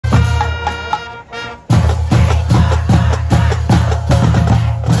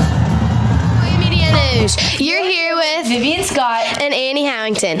Brittany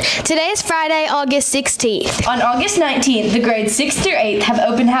Harrington. Today is Friday, August 16th. On August 19th, the grades 6th through 8th have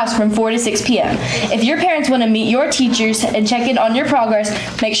open house from 4 to 6 p.m. If your parents want to meet your teachers and check in on your progress,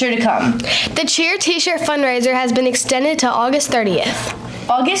 make sure to come. The Cheer T-shirt fundraiser has been extended to August 30th.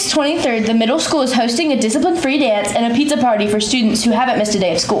 August 23rd, the middle school is hosting a discipline-free dance and a pizza party for students who haven't missed a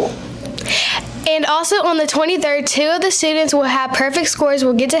day of school. And also on the 23rd, 2 of the students will have perfect scores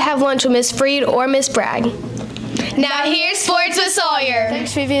will get to have lunch with Miss Freed or Miss Bragg. Now here's Sports with Sawyer.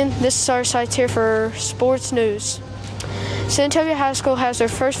 Thanks, Vivian. This is our site here for sports news. Centovia High School has their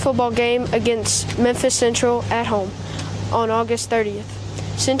first football game against Memphis Central at home on August 30th.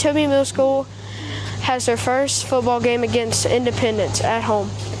 Centovia Middle School has their first football game against Independence at home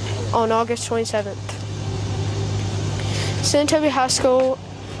on August 27th. Centovia High School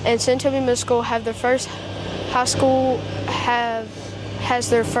and Centovia Middle School have their first has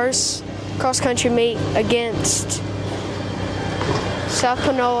their first cross-country meet against South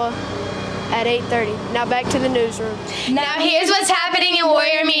Panola at 8:30. Now back to the newsroom. Now here's what's happening in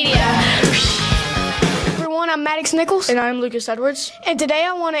Warrior Media. Everyone, I'm Maddox Nichols. And I'm Lucas Edwards. And today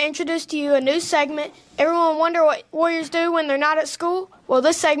I want to introduce to you a new segment. Everyone wonder what Warriors do when they're not at school? Well,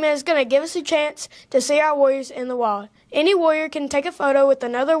 this segment is going to give us a chance to see our Warriors in the wild. Any Warrior can take a photo with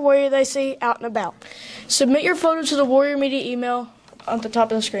another Warrior they see out and about. Submit your photo to the Warrior Media email at the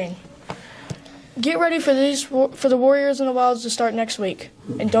top of the screen. Get ready for the Warriors in the Wilds to start next week.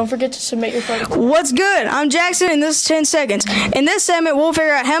 And don't forget to submit your photo. What's good? I'm Jackson, and this is 10 Seconds. In this segment, we'll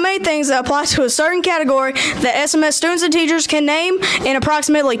figure out how many things that apply to a certain category that SMS students and teachers can name in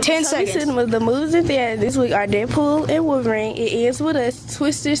approximately 10 seconds. Listen, with the movies and theater this week are Deadpool and Wolverine. It ends with us,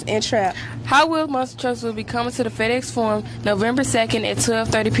 Twisters, and Trap. Hot Wheels Monster Trucks will be coming to the FedEx Forum November 2nd at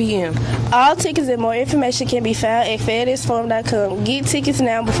 12:30 p.m. All tickets and more information can be found at FedExForum.com. Get tickets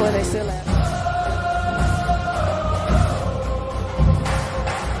now before they sell out.